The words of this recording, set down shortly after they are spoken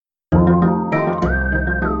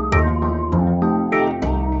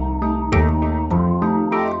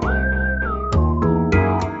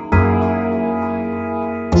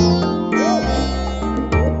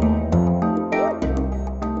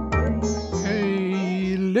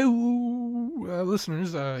Hello,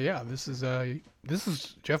 listeners. This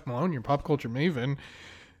is Jeff Malone, your pop culture maven,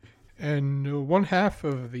 and one half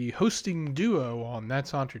of the hosting duo on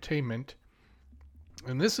That's Entertainment.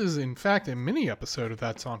 And this is, in fact, a mini episode of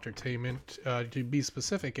That's Entertainment. To be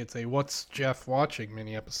specific, it's a What's Jeff Watching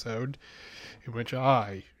mini episode, in which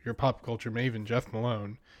I, your pop culture maven, Jeff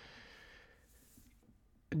Malone,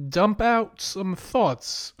 dump out some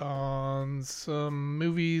thoughts on some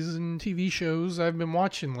movies and TV shows I've been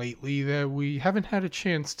watching lately that we haven't had a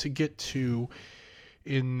chance to get to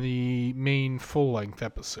in the main full-length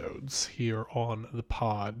episodes here on the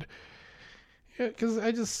pod. Yeah, because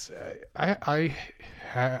I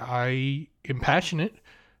am passionate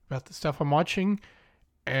about the stuff I'm watching,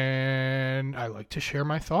 and I like to share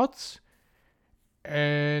my thoughts.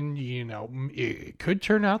 And, it could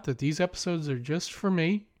turn out that these episodes are just for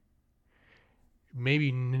me.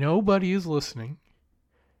 Maybe nobody is listening.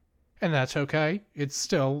 And that's okay. It's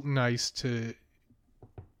still nice to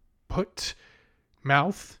put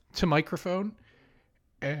mouth to microphone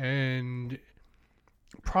and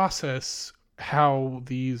process how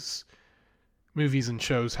these movies and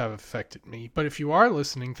shows have affected me. But if you are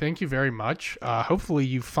listening, thank you very much. Hopefully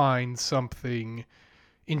you find something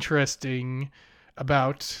interesting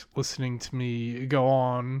about listening to me go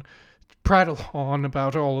on, prattle on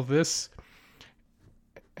about all of this.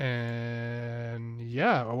 And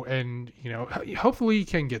hopefully you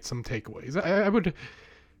can get some takeaways. I would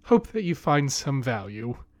hope that you find some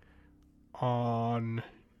value on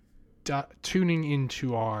tuning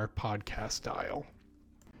into our podcast dial.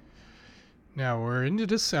 Now, we're into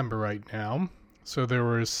December right now, so there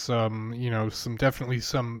was some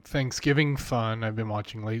Thanksgiving fun I've been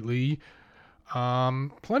watching lately.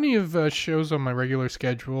 Plenty of shows on my regular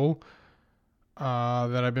schedule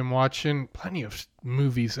that I've been watching. Plenty of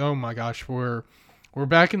movies. Oh my gosh, we're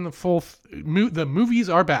back in the full. The movies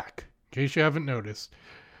are back. In case you haven't noticed,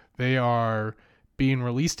 they are being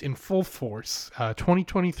released in full force.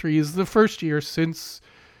 2023 is the first year since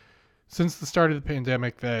the start of the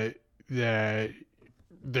pandemic that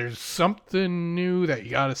there's something new that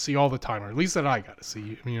you got to see all the time, or at least that I got to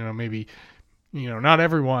see. Maybe. Not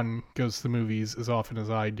everyone goes to the movies as often as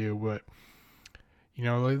I do, but,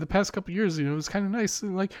 like the past couple of years, it was kind of nice.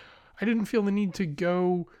 Like, I didn't feel the need to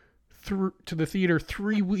go through to the theater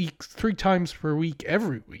 3 times per week,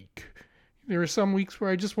 every week. There were some weeks where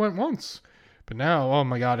I just went once. But now, oh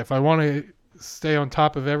my God, if I want to stay on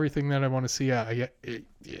top of everything that I want to see,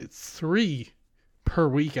 it's 3 per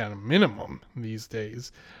week at a minimum these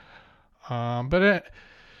days.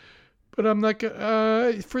 But I'm like,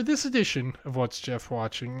 for this edition of What's Jeff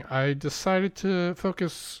Watching, I decided to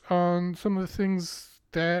focus on some of the things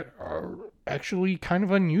that are actually kind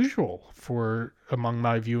of unusual among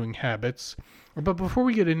my viewing habits. But before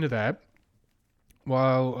we get into that,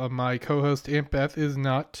 while my co-host Aunt Beth is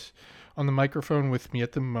not on the microphone with me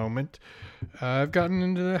at the moment, I've gotten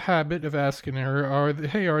into the habit of asking her,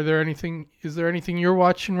 is there anything you're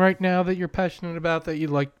watching right now that you're passionate about that you'd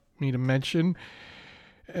like me to mention?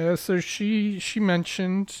 So she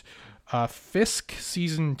mentioned Fisk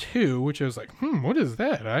Season 2, which I was like, what is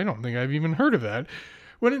that? I don't think I've even heard of that.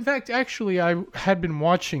 When in fact, actually, I had been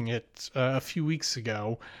watching it a few weeks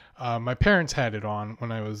ago. My parents had it on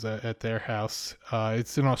when I was at their house.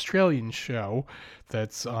 It's an Australian show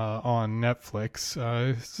that's on Netflix.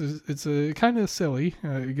 It's a kind of silly.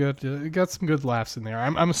 It got some good laughs in there.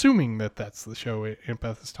 I'm assuming that's the show Aunt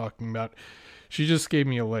Beth is talking about. She just gave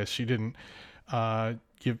me a list. She didn't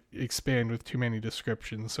expand with too many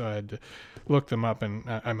descriptions, so I had to look them up, and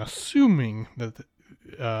I'm assuming that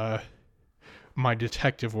my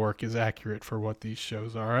detective work is accurate for what these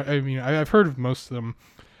shows are. I mean, I've heard of most of them,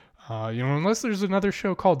 unless there's another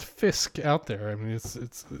show called Fisk out there. I mean, it's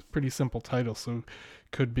a pretty simple title, so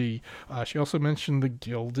could be. She also mentioned The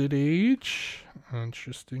Gilded Age,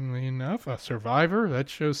 interestingly enough. Survivor, that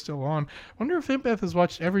show's still on. I wonder if Aunt Beth has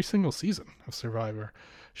watched every single season of Survivor.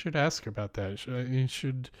 Should ask her about that.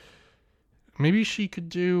 Maybe she could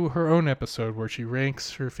do her own episode where she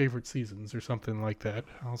ranks her favorite seasons or something like that.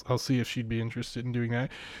 I'll see if she'd be interested in doing that.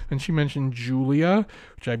 And she mentioned Julia,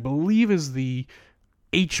 which I believe is the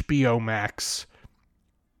HBO Max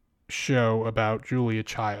show about Julia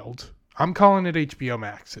Child. I'm calling it HBO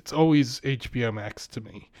Max. It's always HBO Max to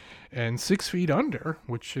me. And 6 Feet Under,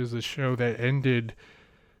 which is a show that ended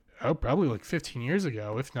probably like 15 years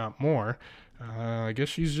ago, if not more. I guess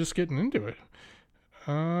she's just getting into it.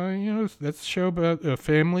 That's a show about a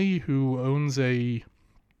family who owns a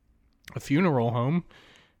funeral home,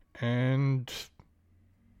 and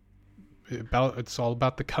it's all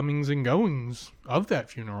about the comings and goings of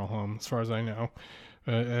that funeral home, as far as I know.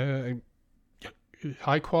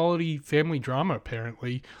 high quality family drama.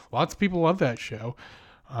 Apparently, lots of people love that show.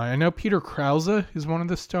 I know Peter Krause is one of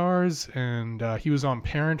the stars, and he was on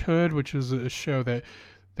Parenthood, which is a show that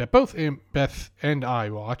both Beth and I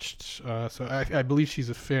watched. So I believe she's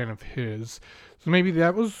a fan of his. So maybe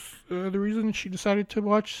that was the reason she decided to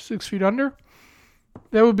watch 6 Feet Under.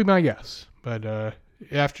 That would be my guess. But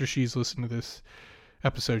after she's listened to this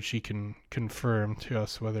episode, she can confirm to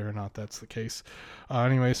us whether or not that's the case.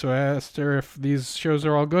 Anyway, so I asked her if these shows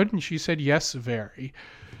are all good, and she said yes, very.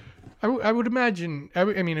 I would imagine, I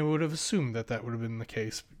would have assumed that would have been the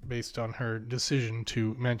case based on her decision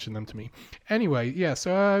to mention them to me. Anyway, yeah,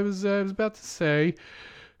 so I was about to say,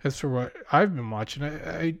 as for what I've been watching,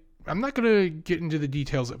 I'm not going to get into the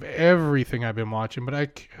details of everything I've been watching, but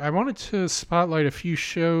I wanted to spotlight a few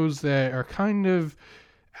shows that are kind of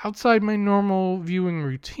outside my normal viewing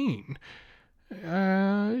routine.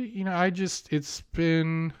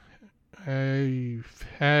 I've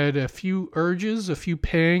had a few urges, a few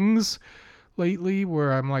pangs lately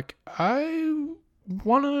where I'm like, I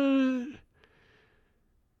want to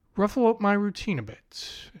ruffle up my routine a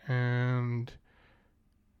bit. And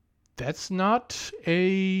that's not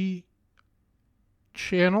a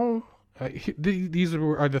channel. These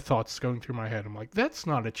are the thoughts going through my head. I'm like, that's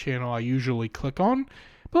not a channel I usually click on,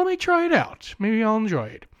 but let me try it out. Maybe I'll enjoy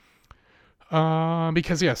it.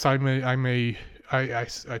 Because yes, I'm a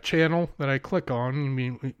channel that I click on.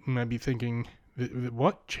 You might be thinking,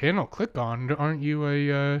 what channel click on? Aren't you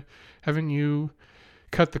haven't you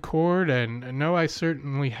cut the cord? And no, I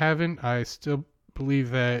certainly haven't. I still believe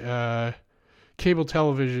that cable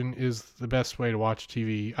television is the best way to watch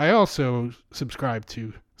TV. I also subscribe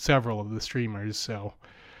to several of the streamers, so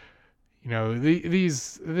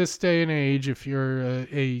this day and age, if you're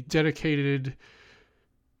a dedicated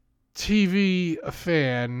TV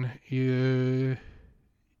fan, you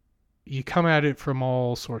come at it from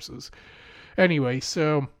all sources. Anyway,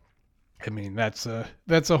 so that's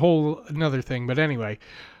a whole another thing. But anyway,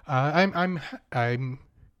 I'm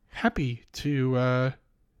happy to.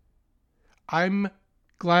 I'm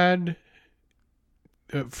glad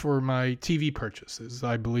for my TV purchases.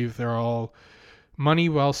 I believe they're all money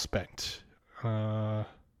well spent.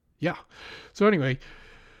 Yeah. So anyway.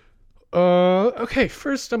 Okay,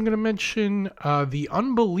 first I'm going to mention The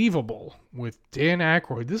Unbelievable with Dan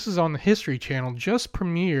Aykroyd. This is on the History Channel, just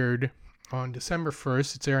premiered on December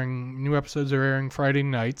 1st. It's airing, new episodes are airing Friday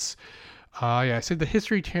nights. I said the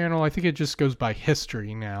History Channel, I think it just goes by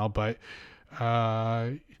History now, but,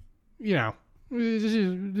 the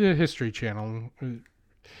History Channel,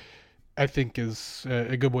 I think is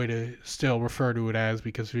a good way to still refer to it as,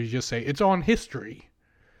 because if you just say, it's on history,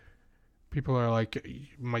 people are like, you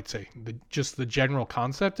might say, just the general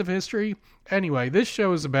concept of history. Anyway, this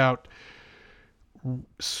show is about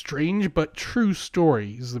strange but true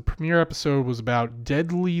stories. The premiere episode was about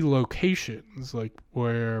deadly locations, like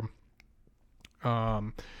where,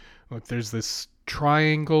 there's this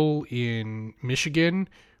triangle in Michigan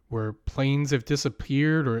where planes have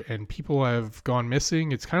disappeared and people have gone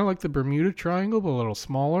missing. It's kind of like the Bermuda Triangle, but a little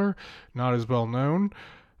smaller, not as well known.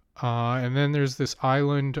 And then there's this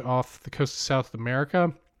island off the coast of South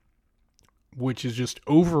America, which is just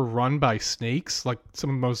overrun by snakes, like one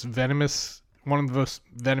of the most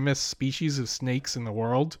venomous species of snakes in the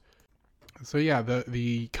world. So yeah,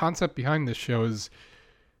 the concept behind this show is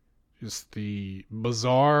just the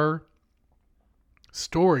bizarre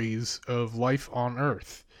stories of life on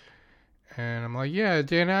Earth. And I'm like, yeah,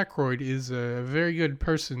 Dan Aykroyd is a very good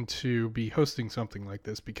person to be hosting something like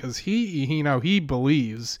this, because he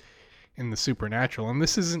believes in the supernatural, and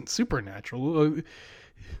this isn't supernatural.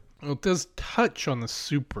 It does touch on the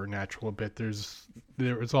supernatural a bit.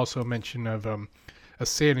 There was also a mention of a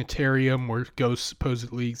sanitarium where ghosts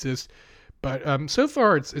supposedly exist, but so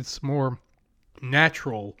far it's more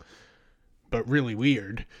natural, but really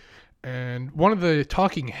weird. And one of the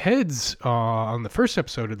talking heads on the first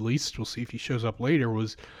episode, at least, we'll see if he shows up later,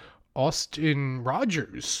 was Austin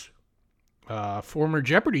Rogers, former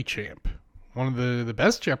Jeopardy champ. One of the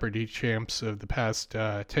best Jeopardy champs of the past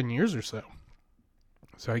 10 years or so.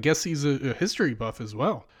 So I guess he's a history buff as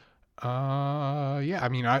well.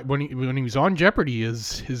 When he was on Jeopardy,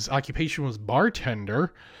 his occupation was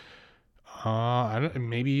bartender.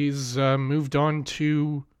 Maybe he's moved on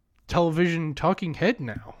to television talking head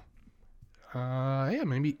now.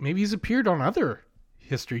 Maybe he's appeared on other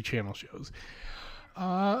History Channel shows.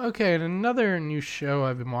 Okay, and another new show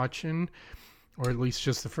I've been watching, or at least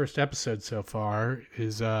just the first episode so far,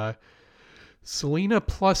 is Selena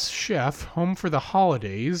Plus Chef, Home for the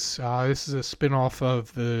Holidays. This is a spin-off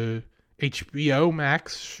of the HBO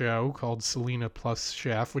Max show called Selena Plus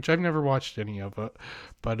Chef, which I've never watched any of it,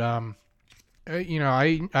 but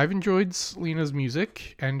I've enjoyed Selena's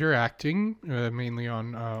music and her acting, mainly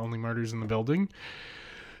on Only Murders in the Building,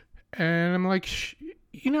 and I'm like,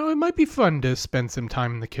 it might be fun to spend some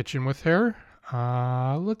time in the kitchen with her.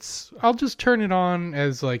 I'll just turn it on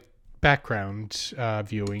as like background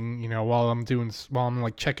viewing, while I'm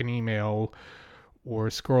like checking email or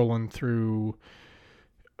scrolling through,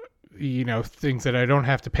 things that I don't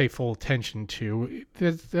have to pay full attention to.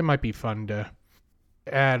 That might be fun to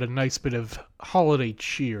add a nice bit of holiday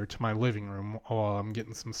cheer to my living room while I'm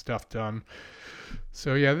getting some stuff done.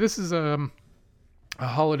 So yeah, this is a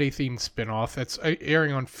holiday themed spinoff that's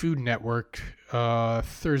airing on Food Network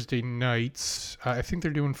Thursday nights. I think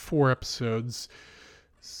they're doing 4 episodes.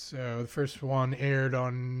 So the first one aired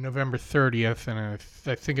on November 30th, and I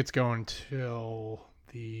think it's going till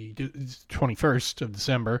the 21st of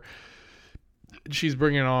December. She's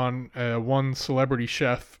bringing on one celebrity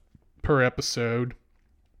chef per episode,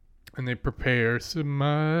 and they prepare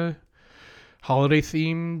some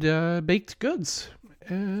holiday-themed baked goods.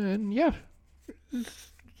 And yeah,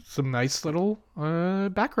 some nice little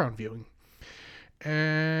background viewing.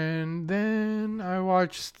 And then I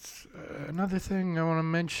watched another thing I want to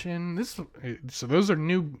mention. So those are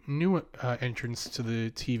new entrants to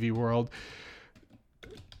the TV world.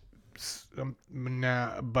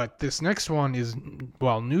 But this next one is,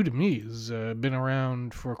 well, new to me. Has been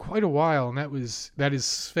around for quite a while, and that is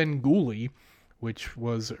Svengoolie, which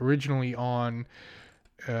was originally on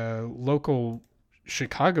local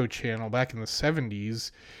Chicago channel back in the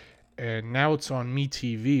 70s. And now it's on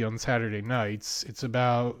MeTV on Saturday nights. It's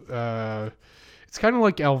about, it's kind of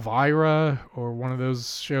like Elvira, or one of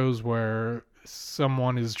those shows where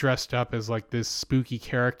someone is dressed up as like this spooky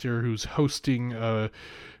character who's hosting a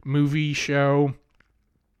movie show.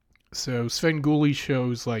 So Svengoolie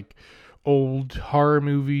shows like old horror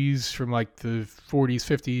movies from like the 40s,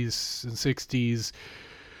 50s, and 60s.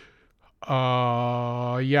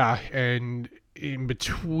 Yeah, and in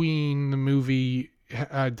between the movie,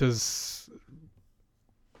 does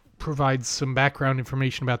provide some background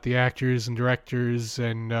information about the actors and directors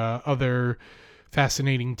and other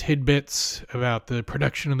fascinating tidbits about the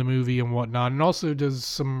production of the movie and whatnot, and also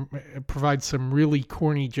provides some really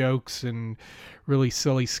corny jokes and really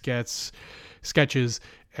silly sketches.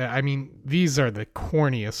 I mean, these are the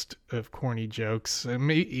corniest of corny jokes,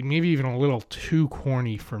 maybe even a little too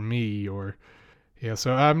corny for me, yeah,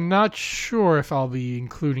 so I'm not sure if I'll be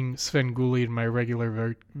including Svengoolie in my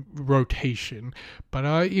regular rotation, but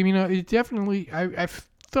it definitely, I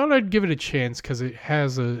thought I'd give it a chance because it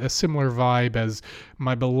has a similar vibe as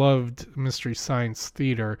my beloved Mystery Science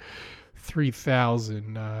Theater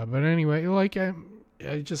 3000. But anyway, like I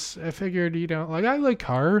figured, I like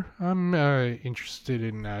horror. I'm interested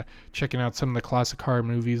in checking out some of the classic horror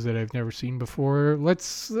movies that I've never seen before.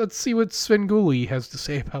 Let's see what Svengoolie has to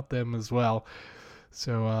say about them as well.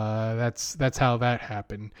 So that's how that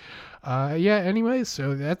happened. Anyway,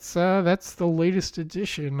 so that's the latest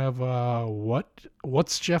edition of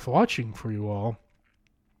What's Jeff Watching for you all.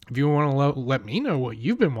 If you want to let me know what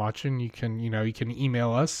you've been watching, you can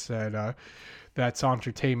email us at that's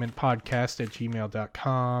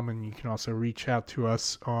entertainmentpodcast@gmail.com, and you can also reach out to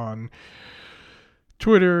us on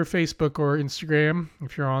Twitter, Facebook, or Instagram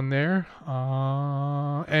if you're on there.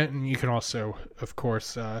 And you can also, of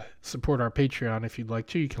course, support our Patreon if you'd like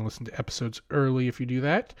to. You can listen to episodes early if you do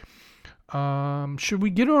that. Should we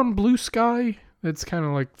get on Blue Sky? That's kind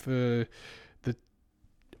of like the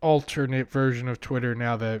alternate version of Twitter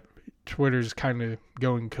now that Twitter's kind of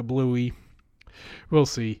going kablooey. We'll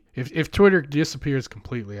see. If Twitter disappears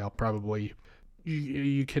completely, I'll probably...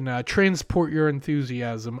 You can transport your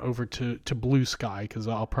enthusiasm over to Blue Sky, because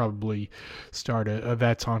I'll probably start a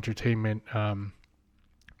That's Entertainment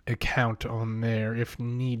account on there if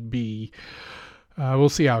need be. We'll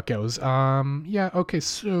see how it goes. Okay,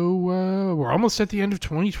 so we're almost at the end of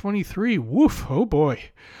 2023. Woof, oh boy.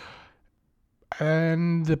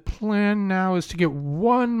 And the plan now is to get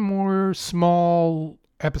one more small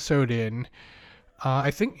episode in.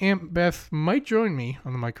 I think Aunt Beth might join me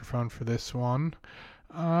on the microphone for this one.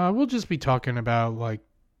 We'll just be talking about like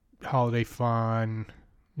holiday fun,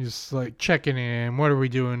 just like checking in. What are we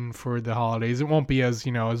doing for the holidays? It won't be as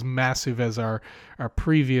massive as our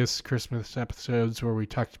previous Christmas episodes where we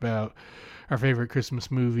talked about our favorite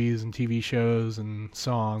Christmas movies and TV shows and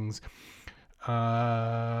songs.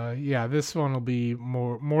 This one will be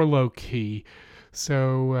more low key.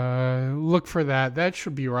 So look for that. That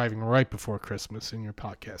should be arriving right before Christmas in your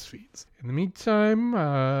podcast feeds. In the meantime,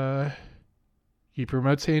 keep your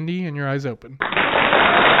remotes handy and your eyes open.